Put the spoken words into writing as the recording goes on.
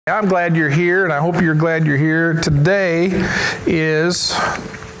I'm glad you're here, and I hope you're glad you're here. Today is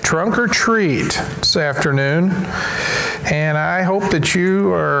Trunk or Treat this afternoon, and I hope that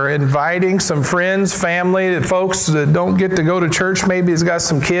you are inviting some friends, family, that folks that don't get to go to church. Maybe has got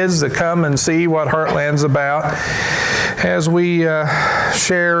some kids that come and see what Heartland's about as we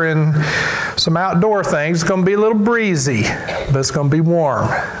share in some outdoor things. It's going to be a little breezy, but it's going to be warm.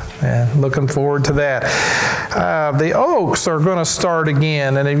 And looking forward to that. The Oaks are going to start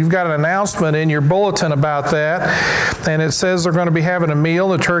again, and you've got an announcement in your bulletin about that. And it says they're going to be having a meal.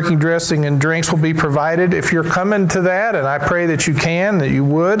 The turkey dressing and drinks will be provided. If you're coming to that, and I pray that you can, that you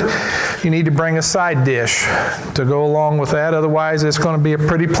would, you need to bring a side dish to go along with that. Otherwise, it's going to be a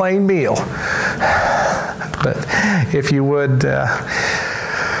pretty plain meal. But if you would,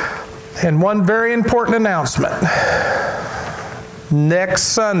 and one very important announcement. Next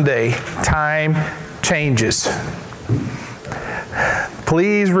Sunday, time changes.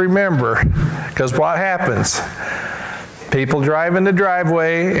 Please remember, because what happens? People drive in the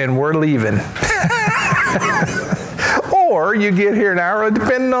driveway and we're leaving. Or you get here an hour,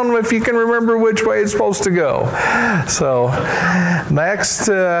 depending on if you can remember which way it's supposed to go. So next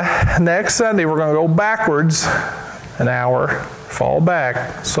Sunday, we're going to go backwards an hour, fall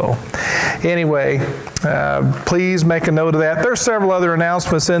back. So anyway, please make a note of that. There's several other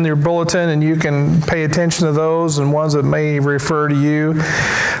announcements in your bulletin, and you can pay attention to those and ones that may refer to you.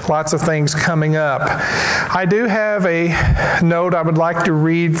 Lots of things coming up. I do have a note I would like to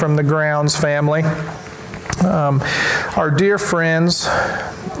read from the Grounds family. Our dear friends,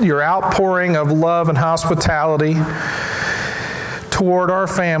 your outpouring of love and hospitality toward our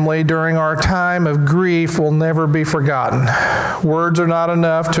family during our time of grief will never be forgotten. Words are not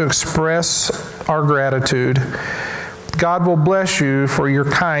enough to express our gratitude. God will bless you for your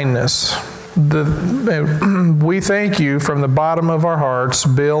kindness. We thank you from the bottom of our hearts,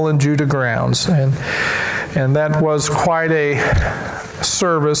 Bill and Judah Grounds. And that was quite a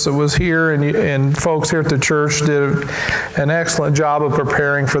service that was here, and folks here at the church did an excellent job of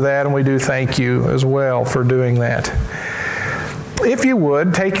preparing for that, and we do thank you as well for doing that. If you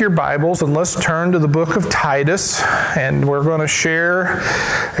would, take your Bibles and let's turn to the book of Titus, and we're going to share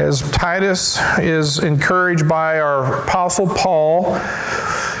as Titus is encouraged by our Apostle Paul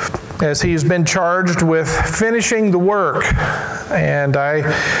as he's been charged with finishing the work. And I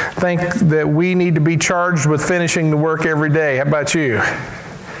think that we need to be charged with finishing the work every day. How about you?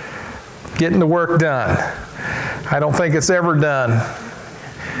 Getting the work done. I don't think it's ever done.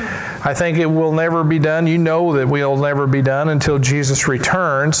 I think it will never be done. You know that we'll never be done until Jesus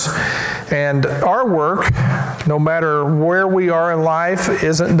returns. And our work, no matter where we are in life,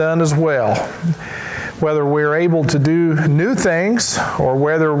 isn't done as well. Whether we're able to do new things or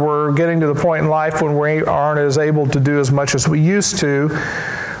whether we're getting to the point in life when we aren't as able to do as much as we used to,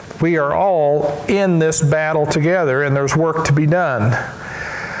 we are all in this battle together, and there's work to be done.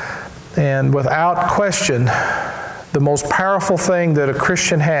 And without question, the most powerful thing that a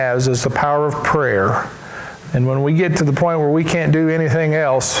Christian has is the power of prayer. And when we get to the point where we can't do anything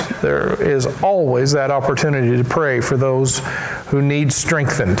else, there is always that opportunity to pray for those who need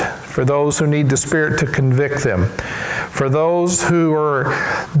strengthened, for those who need the Spirit to convict them, for those who are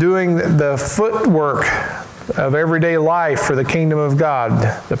doing the footwork of everyday life for the kingdom of God.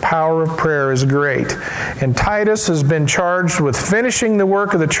 The power of prayer is great. And Titus has been charged with finishing the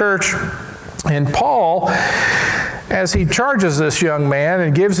work of the church. And Paul, as he charges this young man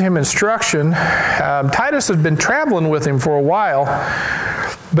and gives him instruction, Titus has been traveling with him for a while,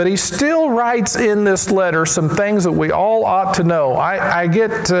 but he still writes in this letter some things that we all ought to know. I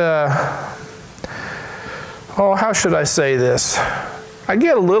get, how should I say this? I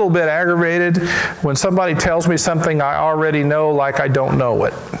get a little bit aggravated when somebody tells me something I already know like I don't know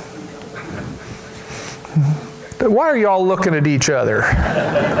it. Why are you all looking at each other?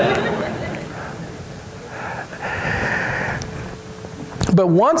 But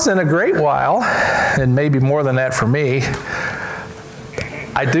once in a great while, and maybe more than that for me,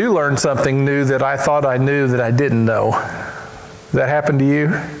 I do learn something new that I thought I knew that I didn't know. Does that happen to you?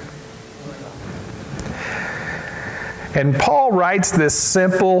 And Paul writes this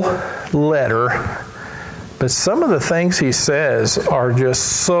simple letter, but some of the things he says are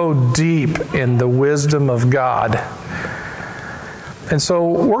just so deep in the wisdom of God. And so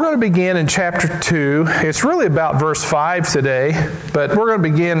we're going to begin in chapter 2. It's really about verse 5 today, but we're going to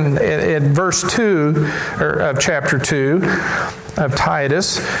begin in verse 2 of chapter 2 of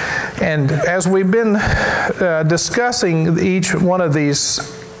Titus. And as we've been discussing each one of these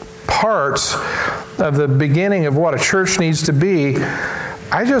parts of the beginning of what a church needs to be,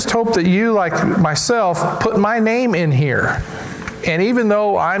 I just hope that you, like myself, put my name in here. And even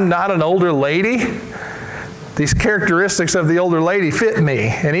though I'm not an older lady, these characteristics of the older lady fit me.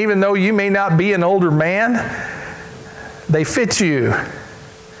 And even though you may not be an older man, they fit you.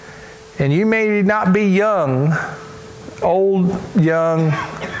 And you may not be young, old, young,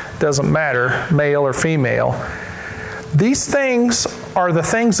 doesn't matter, male or female. These things are the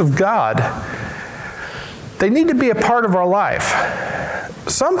things of God. They need to be a part of our life.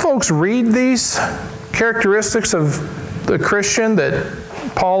 Some folks read these characteristics of the Christian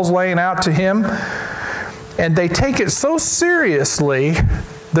that Paul's laying out to him, and they take it so seriously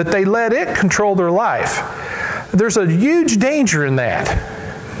that they let it control their life. There's a huge danger in that.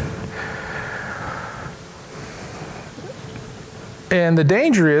 And the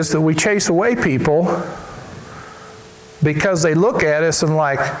danger is that we chase away people because they look at us and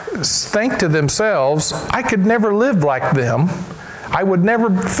think to themselves, I could never live like them. I would never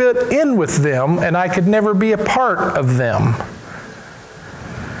fit in with them, and I could never be a part of them.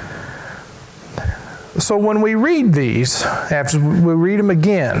 So when we read these, after we read them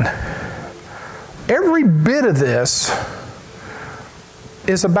again, every bit of this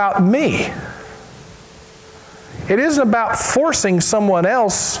is about me. It isn't about forcing someone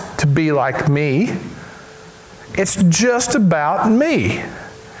else to be like me. It's just about me.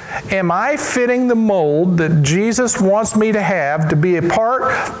 Am I fitting the mold that Jesus wants me to have to be a part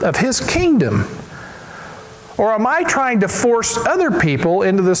of His kingdom? Or am I trying to force other people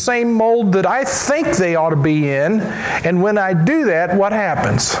into the same mold that I think they ought to be in? And when I do that, what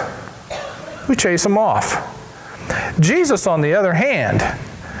happens? We chase them off. Jesus, on the other hand,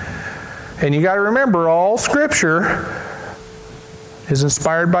 and you got to remember, all Scripture is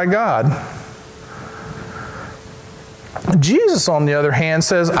inspired by God. Jesus, on the other hand,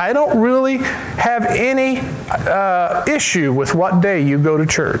 says, I don't really have any issue with what day you go to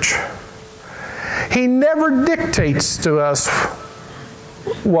church. He never dictates to us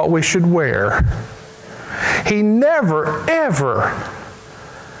what we should wear. He never, ever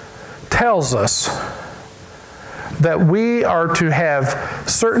tells us that we are to have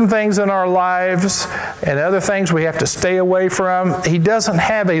certain things in our lives and other things we have to stay away from. He doesn't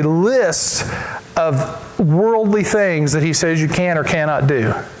have a list of worldly things that He says you can or cannot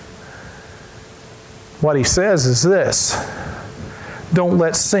do. What He says is this: don't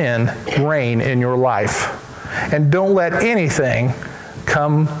let sin reign in your life. And don't let anything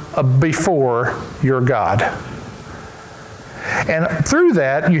come before your God. And through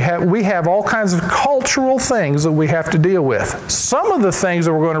that, we have all kinds of cultural things that we have to deal with. Some of the things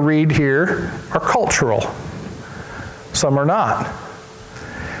that we're going to read here are cultural. Some are not.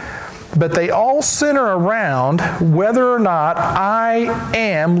 But they all center around whether or not I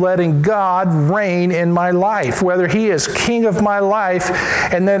am letting God reign in my life, whether He is king of my life,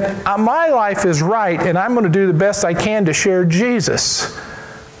 and that my life is right, and I'm going to do the best I can to share Jesus,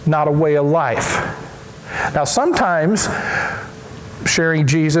 not a way of life. Now, sometimes sharing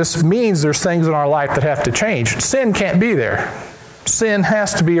Jesus means there's things in our life that have to change. Sin can't be there. Sin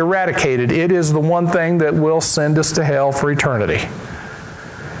has to be eradicated. It is the one thing that will send us to hell for eternity.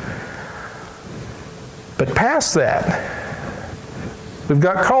 But past that, we've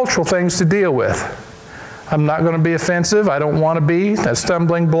got cultural things to deal with. I'm not going to be offensive. I don't want to be. That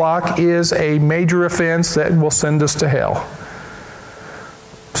stumbling block is a major offense that will send us to hell.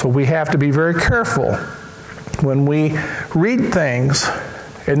 So we have to be very careful when we read things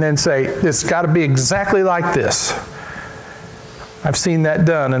and then say, it's got to be exactly like this. I've seen that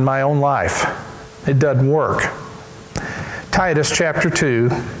done in my own life. It doesn't work. Titus chapter 2,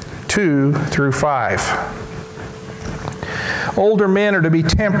 2 through 5. Older men are to be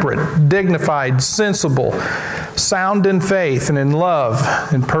temperate, dignified, sensible, sound in faith and in love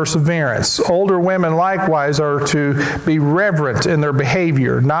and perseverance. Older women likewise are to be reverent in their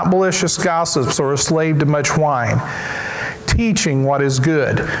behavior, not malicious gossips or a slave to much wine, teaching what is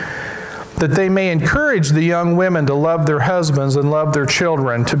good, that they may encourage the young women to love their husbands and love their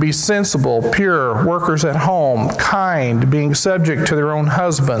children, to be sensible, pure, workers at home, kind, being subject to their own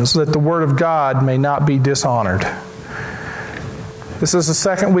husbands, that the word of God may not be dishonored. This is the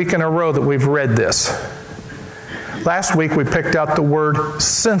second week in a row that we've read this. Last week we picked out the word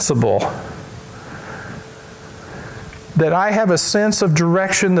sensible. That I have a sense of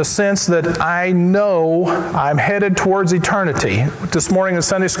direction, the sense that I know I'm headed towards eternity. This morning in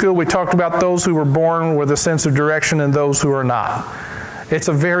Sunday school we talked about those who were born with a sense of direction and those who are not. It's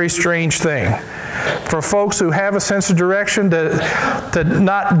a very strange thing. For folks who have a sense of direction, to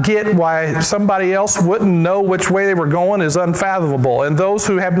not get why somebody else wouldn't know which way they were going is unfathomable. And those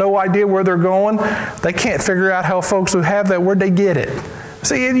who have no idea where they're going, they can't figure out how folks who have that, where'd they get it?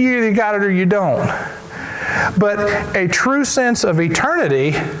 See, you either got it or you don't. But a true sense of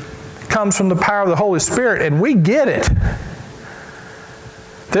eternity comes from the power of the Holy Spirit, and we get it.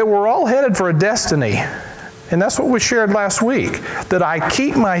 That we're all headed for a destiny. And that's what we shared last week, that I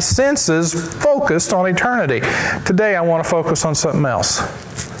keep my senses focused on eternity. Today I want to focus on something else.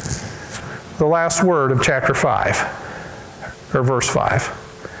 The last word of chapter 5, or verse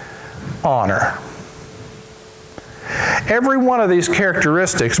 5. Honor. Every one of these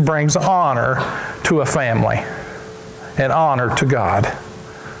characteristics brings honor to a family and honor to God.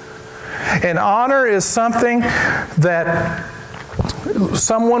 And honor is something that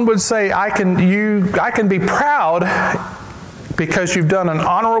someone would say, I can be proud because you've done an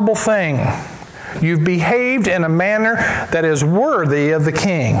honorable thing. You've behaved in a manner that is worthy of the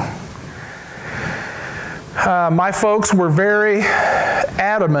king. My folks were very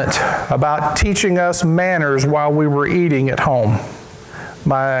adamant about teaching us manners while we were eating at home.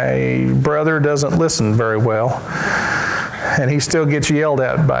 My brother doesn't listen very well, and he still gets yelled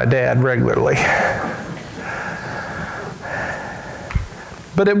at by Dad regularly.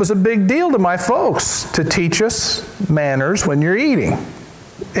 But it was a big deal to my folks to teach us manners when you're eating.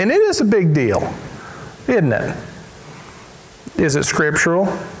 And it is a big deal, isn't it? Is it scriptural?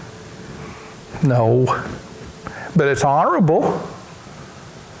 No. But it's honorable.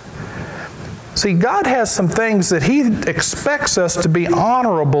 See, God has some things that He expects us to be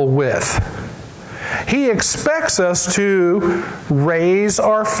honorable with. He expects us to raise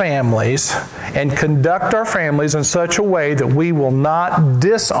our families and conduct our families in such a way that we will not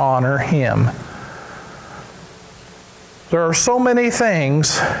dishonor Him. There are so many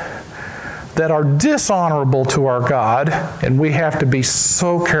things that are dishonorable to our God, and we have to be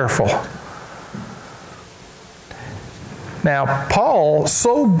so careful. Now, Paul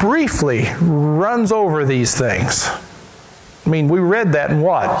so briefly runs over these things. I mean, we read that in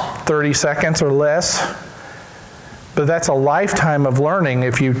what, 30 seconds or less? But that's a lifetime of learning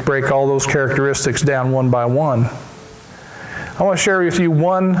if you break all those characteristics down one by one. I want to share with you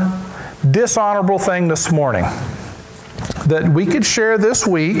one dishonorable thing this morning that we could share this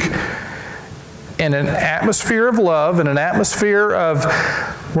week in an atmosphere of love, in an atmosphere of,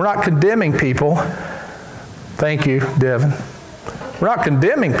 we're not condemning people. Thank you, Devin. We're not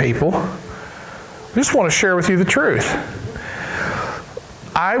condemning people. We just want to share with you the truth.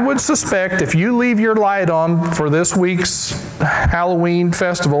 I would suspect if you leave your light on for this week's Halloween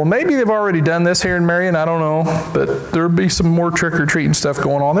festival, maybe they've already done this here in Marion, I don't know, but there'll be some more trick-or-treating stuff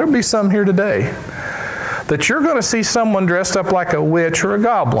going on. There'll be some here today. That you're going to see someone dressed up like a witch or a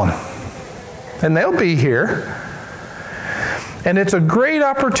goblin. And they'll be here. And it's a great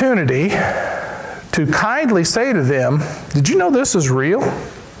opportunity to kindly say to them, did you know this is real?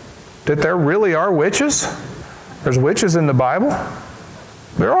 That there really are witches? There's witches in the Bible?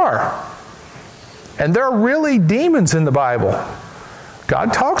 There are. And there are really demons in the Bible.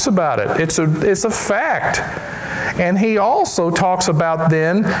 God talks about it. It's a fact. And He also talks about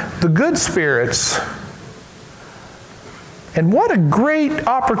then the good spirits. And what a great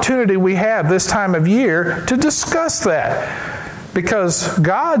opportunity we have this time of year to discuss that. Because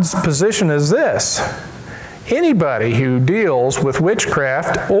God's position is this. Anybody who deals with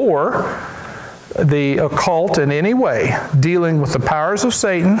witchcraft or the occult in any way, dealing with the powers of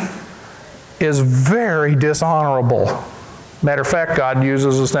Satan, is very dishonorable. Matter of fact, God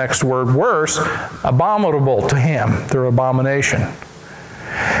uses this next word, worse, abominable to Him. They're abomination.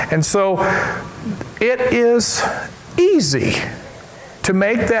 And so it is easy to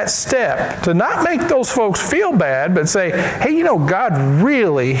make that step, to not make those folks feel bad, but say, hey, you know, God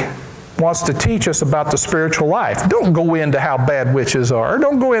really wants to teach us about the spiritual life. Don't go into how bad witches are.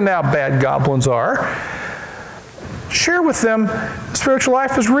 Don't go into how bad goblins are. Share with them, spiritual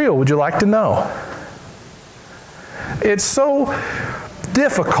life is real. Would you like to know? It's so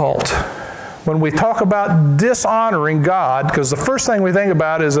difficult when we talk about dishonoring God, because the first thing we think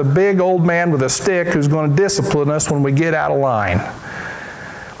about is a big old man with a stick who's going to discipline us when we get out of line.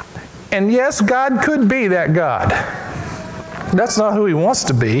 And yes, God could be that God. That's not who He wants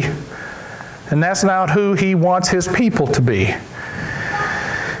to be. And that's not who He wants His people to be.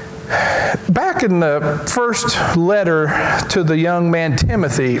 Back in the first letter to the young man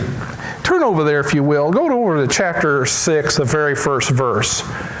Timothy, turn over there if you will. Go over to chapter 6, the very first verse.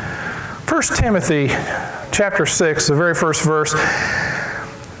 1 Timothy chapter 6, the very first verse.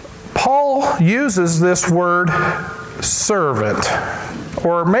 Paul uses this word servant.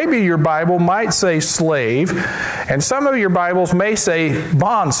 Or maybe your Bible might say slave, and some of your Bibles may say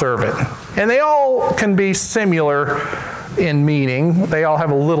bondservant. And they all can be similar in meaning. They all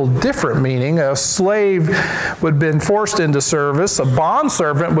have a little different meaning. A slave would have been forced into service. A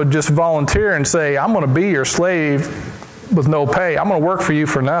bondservant would just volunteer and say, I'm going to be your slave with no pay. I'm going to work for you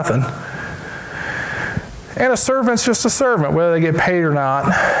for nothing. And a servant's just a servant, whether they get paid or not.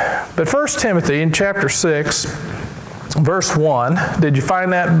 But 1 Timothy in chapter 6, verse 1, did you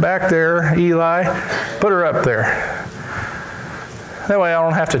find that back there, Eli? Put her up there. That way I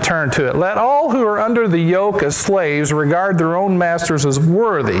don't have to turn to it. Let all who are under the yoke as slaves regard their own masters as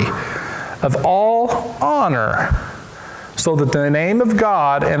worthy of all honor, so that the name of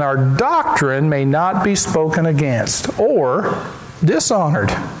God and our doctrine may not be spoken against or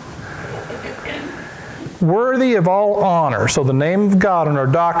dishonored. Worthy of all honor, so the name of God and our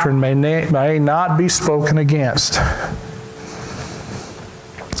doctrine may not be spoken against.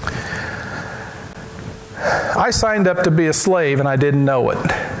 I signed up to be a slave and I didn't know it.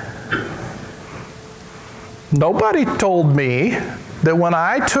 Nobody told me that when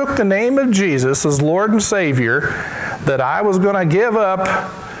I took the name of Jesus as Lord and Savior, that I was going to give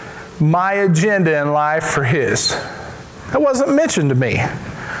up my agenda in life for His. That wasn't mentioned to me.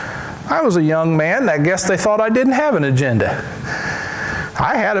 I was a young man. I guess they thought I didn't have an agenda.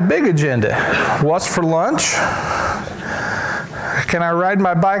 I had a big agenda. What's for lunch? Can I ride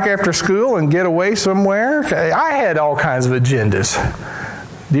my bike after school and get away somewhere? I had all kinds of agendas.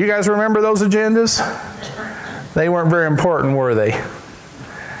 Do you guys remember those agendas? They weren't very important, were they?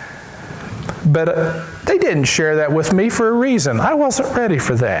 But they didn't share that with me for a reason. I wasn't ready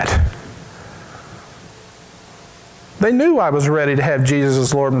for that. They knew I was ready to have Jesus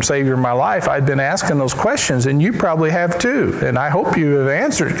as Lord and Savior in my life. I'd been asking those questions, and you probably have too. And I hope you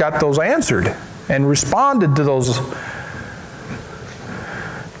have got those answered and responded to those.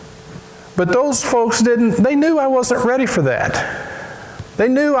 But those folks didn't, they knew I wasn't ready for that. They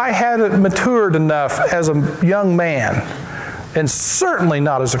knew I hadn't matured enough as a young man, and certainly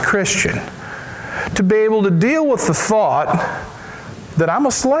not as a Christian, to be able to deal with the thought that I'm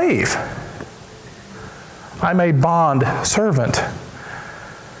a slave. I'm a bond servant.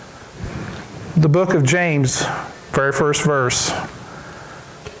 The book of James, very first verse.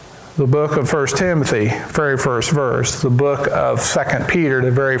 The book of 1 Timothy, very first verse. The book of 2 Peter,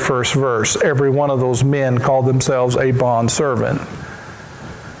 the very first verse. Every one of those men called themselves a bond servant.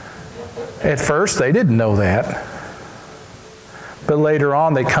 At first, they didn't know that. But later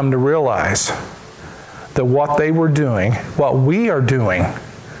on, they come to realize that what they were doing, what we are doing,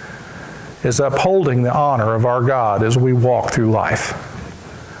 is upholding the honor of our God as we walk through life.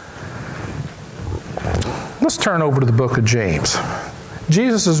 Let's turn over to the book of James.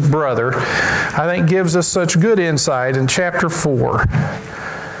 Jesus' brother, I think, gives us such good insight in chapter 4.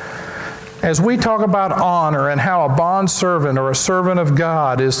 As we talk about honor and how a bondservant or a servant of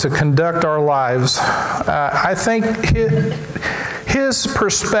God is to conduct our lives, I think his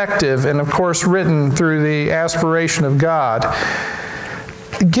perspective, and of course written through the aspiration of God,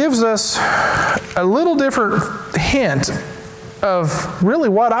 gives us a little different hint of really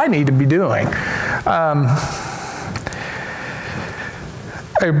what I need to be doing.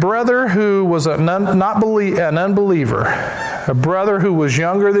 A brother who was an unbeliever, a brother who was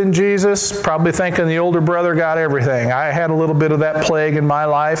younger than Jesus, probably thinking the older brother got everything. I had a little bit of that plague in my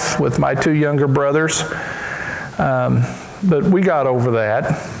life with my two younger brothers, but we got over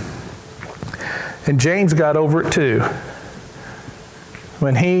that. And James got over it too.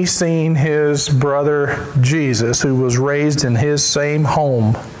 When he seen his brother Jesus, who was raised in his same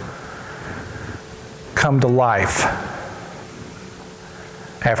home, come to life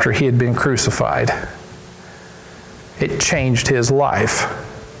after he had been crucified. It changed his life.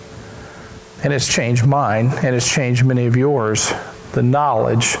 And it's changed mine, and it's changed many of yours. The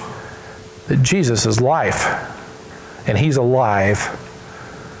knowledge that Jesus is life, and He's alive.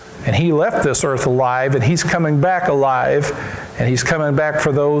 And He left this earth alive, and He's coming back alive, and He's coming back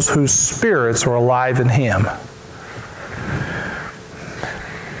for those whose spirits are alive in Him.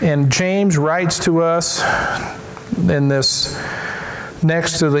 And James writes to us in this,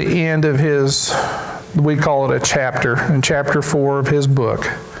 next to the end of his, we call it a chapter, in chapter 4 of his book.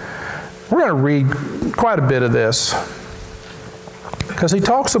 We're going to read quite a bit of this, because he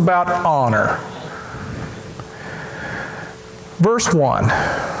talks about honor. Verse 1.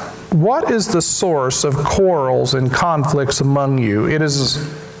 What is the source of quarrels and conflicts among you? It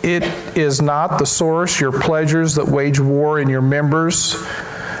is not the source your pleasures that wage war in your members.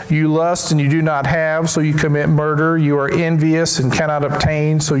 You lust and you do not have, so you commit murder. You are envious and cannot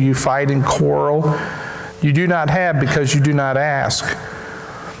obtain, so you fight and quarrel. You do not have because you do not ask.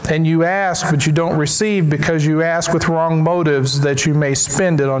 And you ask, but you don't receive because you ask with wrong motives, that you may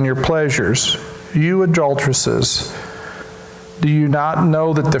spend it on your pleasures. You adulteresses, Do you not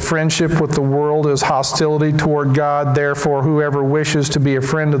know that the friendship with the world is hostility toward God? Therefore, whoever wishes to be a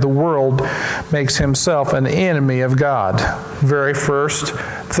friend of the world makes himself an enemy of God. Very first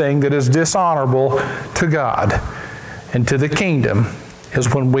thing that is dishonorable to God and to the kingdom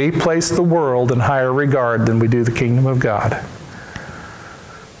is when we place the world in higher regard than we do the kingdom of God.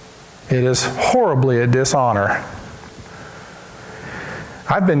 It is horribly a dishonor.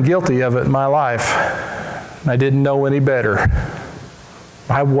 I've been guilty of it in my life. I didn't know any better.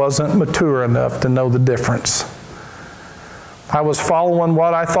 I wasn't mature enough to know the difference. I was following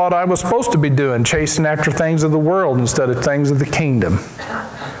what I thought I was supposed to be doing, chasing after things of the world instead of things of the kingdom.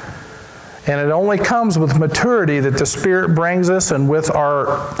 And it only comes with maturity that the Spirit brings us, and with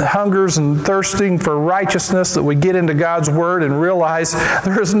our hungers and thirsting for righteousness, that we get into God's Word and realize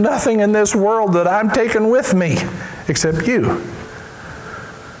there is nothing in this world that I'm taking with me except you.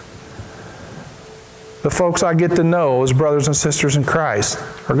 The folks I get to know as brothers and sisters in Christ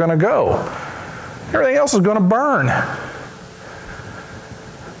are going to go. Everything else is going to burn.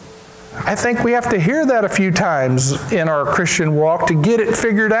 I think we have to hear that a few times in our Christian walk to get it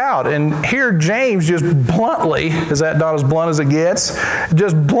figured out. And here James just bluntly, is that not as blunt as it gets,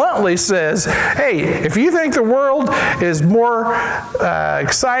 just bluntly says, hey, if you think the world is more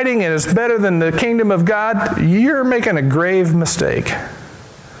exciting and is better than the kingdom of God, you're making a grave mistake.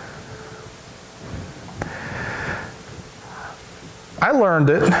 I learned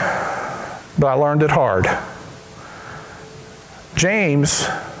it, but I learned it hard. James,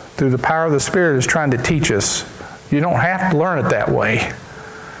 through the power of the Spirit, is trying to teach us. You don't have to learn it that way.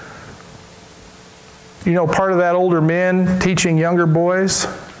 You know, part of that older men teaching younger boys,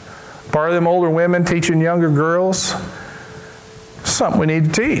 part of them older women teaching younger girls, something we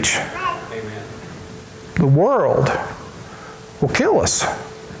need to teach. Amen. The world will kill us.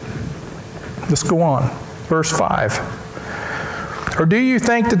 Let's go on. Verse 5. Or do you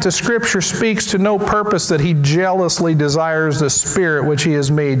think that the Scripture speaks to no purpose that He jealously desires the Spirit which He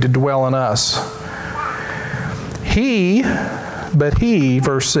has made to dwell in us? But He,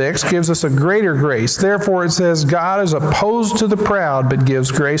 verse 6, gives us a greater grace. Therefore it says, God is opposed to the proud, but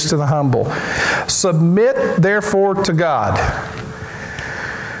gives grace to the humble. Submit therefore to God.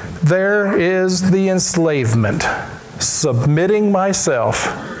 There is the enslavement. Submitting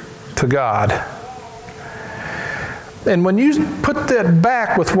myself to God. And when you put that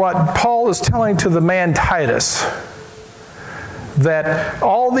back with what Paul is telling to the man Titus, that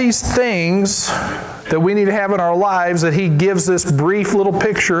all these things that we need to have in our lives that he gives this brief little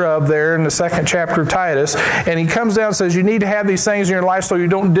picture of there in the 2nd chapter of Titus, and he comes down and says you need to have these things in your life so you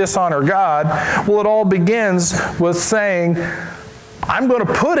don't dishonor God. Well, it all begins with saying, I'm going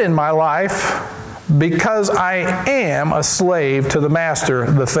to put in my life, because I am a slave to the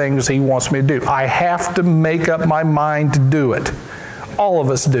master, the things he wants me to do. I have to make up my mind to do it. All of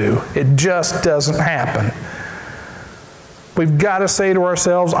us do. It just doesn't happen. We've got to say to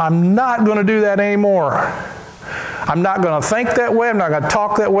ourselves, I'm not going to do that anymore. I'm not going to think that way, I'm not going to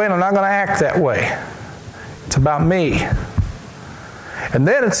talk that way, and I'm not going to act that way. It's about me. And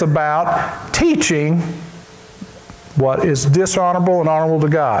then it's about teaching what is dishonorable and honorable to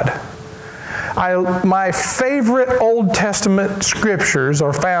God. My favorite Old Testament scriptures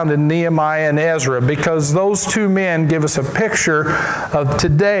are found in Nehemiah and Ezra, because those two men give us a picture of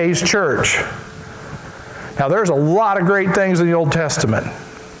today's church. Now, there's a lot of great things in the Old Testament.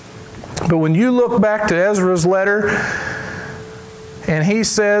 But when you look back to Ezra's letter, and he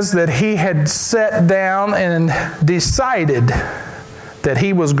says that he had sat down and decided that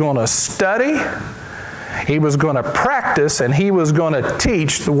he was going to study, he was going to practice, and he was going to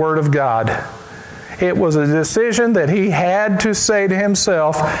teach the Word of God. It was a decision that he had to say to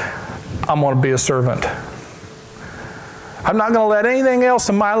himself, I'm going to be a servant. I'm not going to let anything else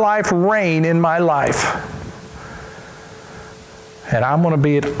in my life reign in my life. And I'm going to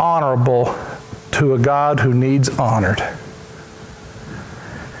be honorable to a God who needs honored.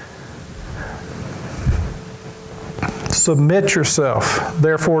 Submit yourself,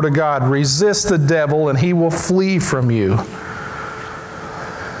 therefore, to God. Resist the devil, and he will flee from you.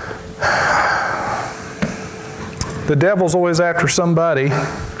 The devil's always after somebody.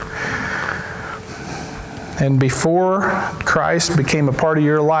 And before Christ became a part of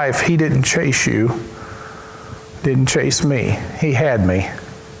your life, he didn't chase you. Didn't chase me. He had me.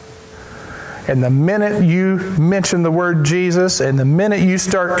 And the minute you mention the word Jesus, and the minute you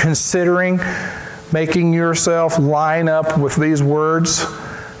start considering making yourself line up with these words,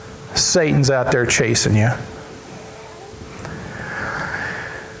 Satan's out there chasing you.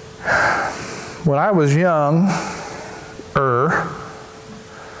 When I was young,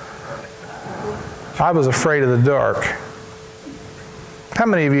 I was afraid of the dark. How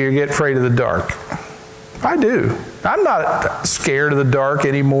many of you get afraid of the dark? I do. I'm not scared of the dark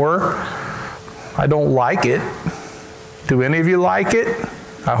anymore. I don't like it. Do any of you like it?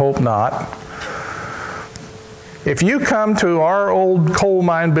 I hope not. If you come to our old coal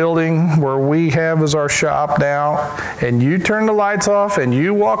mine building where we have as our shop now, and you turn the lights off and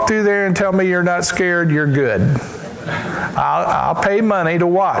you walk through there and tell me you're not scared, you're good. I'll pay money to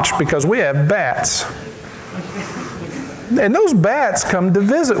watch because we have bats. And those bats come to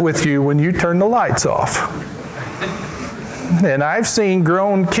visit with you when you turn the lights off. And I've seen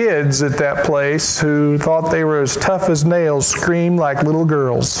grown kids at that place who thought they were as tough as nails scream like little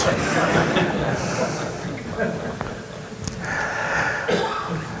girls.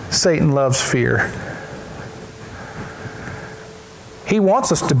 Satan loves fear. He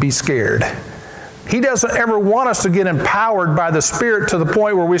wants us to be scared. He doesn't ever want us to get empowered by the Spirit to the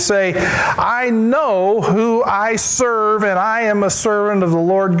point where we say, I know who I serve and I am a servant of the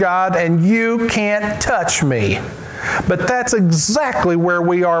Lord God and you can't touch me. But that's exactly where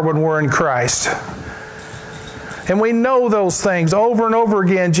we are when we're in Christ. And we know those things over and over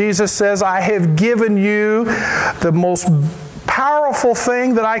again. Jesus says, I have given you the most powerful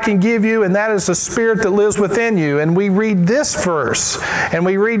thing that I can give you, and that is the Spirit that lives within you. And we read this verse, and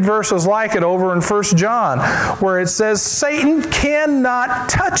we read verses like it over in 1 John, where it says, Satan cannot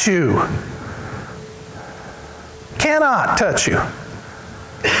touch you. Cannot touch you.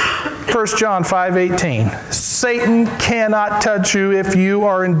 1 John 5:18. Satan cannot touch you if you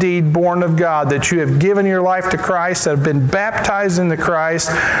are indeed born of God, that you have given your life to Christ, that have been baptized into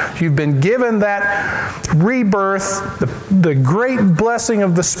Christ. You've been given that rebirth, the great blessing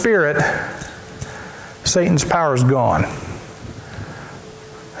of the Spirit. Satan's power is gone.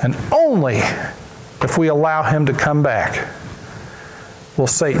 And only if we allow him to come back will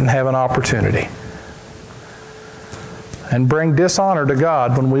Satan have an opportunity. And bring dishonor to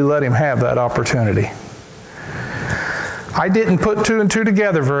God when we let him have that opportunity. I didn't put two and two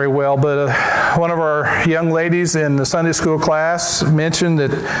together very well, but one of our young ladies in the Sunday school class mentioned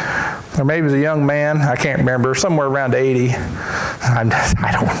that, or maybe it was a young man, I can't remember, somewhere around 80. I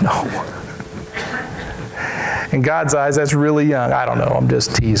don't know. In God's eyes, that's really young. I don't know, I'm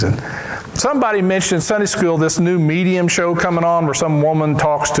just teasing. Somebody mentioned in Sunday school this new medium show coming on where some woman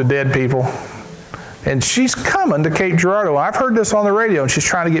talks to dead people. And she's coming to Cape Girardeau. I've heard this on the radio, and she's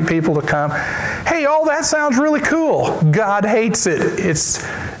trying to get people to come. Hey, all that sounds really cool. God hates it. It's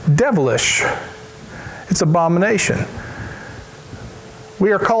devilish. It's abomination.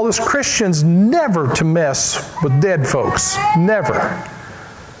 We are called as Christians never to mess with dead folks. Never.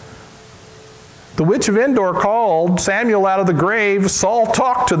 The witch of Endor called Samuel out of the grave. Saul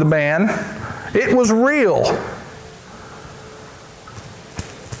talked to the man. It was real.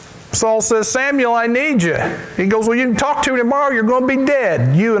 Saul says, Samuel, I need you. He goes, well, you can talk to me tomorrow. You're going to be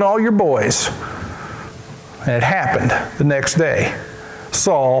dead, you and all your boys. And it happened the next day.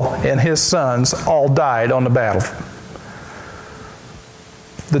 Saul and his sons all died on the battlefield.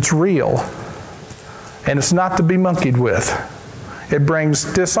 That's real. And it's not to be monkeyed with. It brings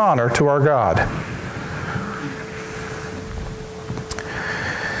dishonor to our God.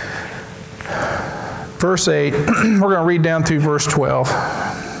 Verse 8, we're going to read down through verse 12.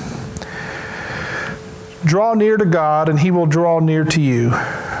 Draw near to God, and he will draw near to you.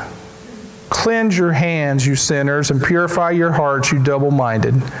 Cleanse your hands, you sinners, and purify your hearts, you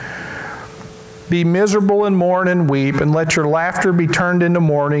double-minded. Be miserable and mourn and weep, and let your laughter be turned into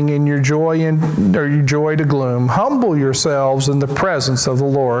mourning, and your joy to gloom. Humble yourselves in the presence of the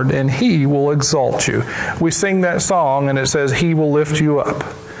Lord, and he will exalt you. We sing that song, and it says, he will lift you up.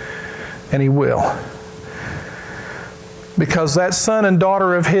 And he will. Because that son and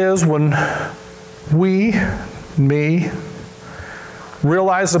daughter of his, when me,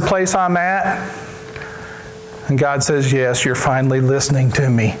 realize the place I'm at, and God says, yes, you're finally listening to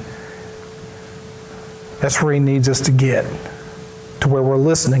me. That's where he needs us to get, to where we're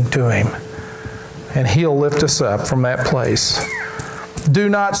listening to him. And he'll lift us up from that place. Do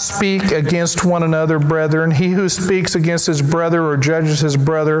not speak against one another, brethren. He who speaks against his brother or judges his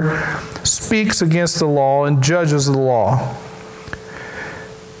brother speaks against the law and judges the law.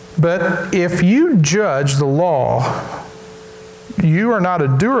 But if you judge the law, you are not a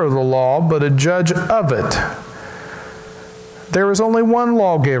doer of the law, but a judge of it. There is only one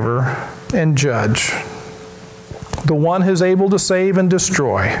lawgiver and judge, the one who is able to save and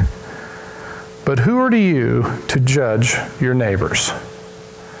destroy. But who are you to judge your neighbors?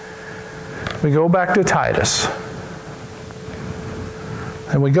 We go back to Titus,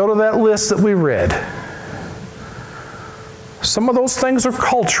 and we go to that list that we read. Some of those things are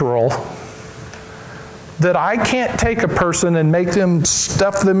cultural, that I can't take a person and make them,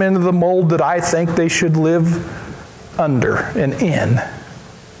 stuff them into the mold that I think they should live under and in.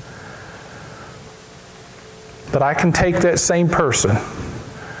 But I can take that same person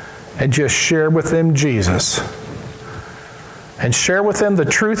and just share with them Jesus. And share with them the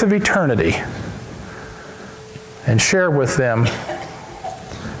truth of eternity. And share with them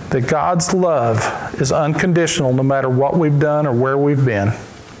that God's love is unconditional no matter what we've done or where we've been.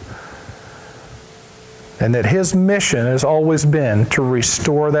 And that His mission has always been to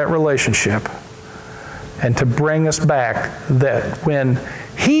restore that relationship and to bring us back, that when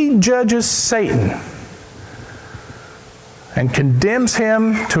He judges Satan and condemns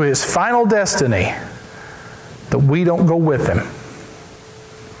him to his final destiny, that we don't go with him.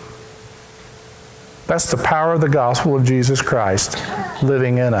 That's the power of the gospel of Jesus Christ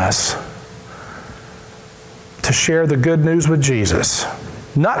living in us. To share the good news with Jesus.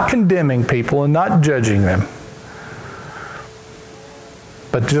 Not condemning people and not judging them.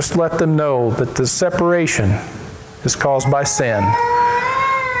 But just let them know that the separation is caused by sin.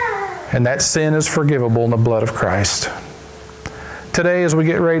 And that sin is forgivable in the blood of Christ. Today, as we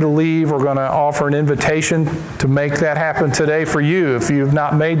get ready to leave, we're going to offer an invitation to make that happen today for you if you've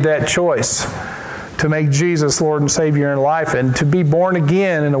not made that choice to make Jesus Lord and Savior in life and to be born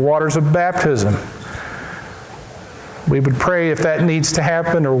again in the waters of baptism. We would pray if that needs to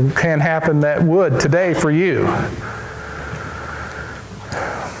happen or can happen, that would today for you.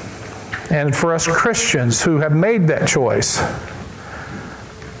 And for us Christians who have made that choice,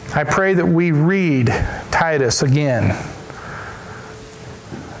 I pray that we read Titus again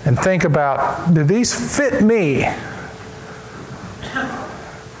and think about, do these fit me?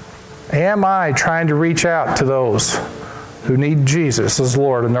 Am I trying to reach out to those who need Jesus as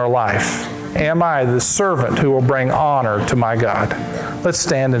Lord in their life? Am I the servant who will bring honor to my God? Let's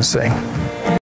stand and sing.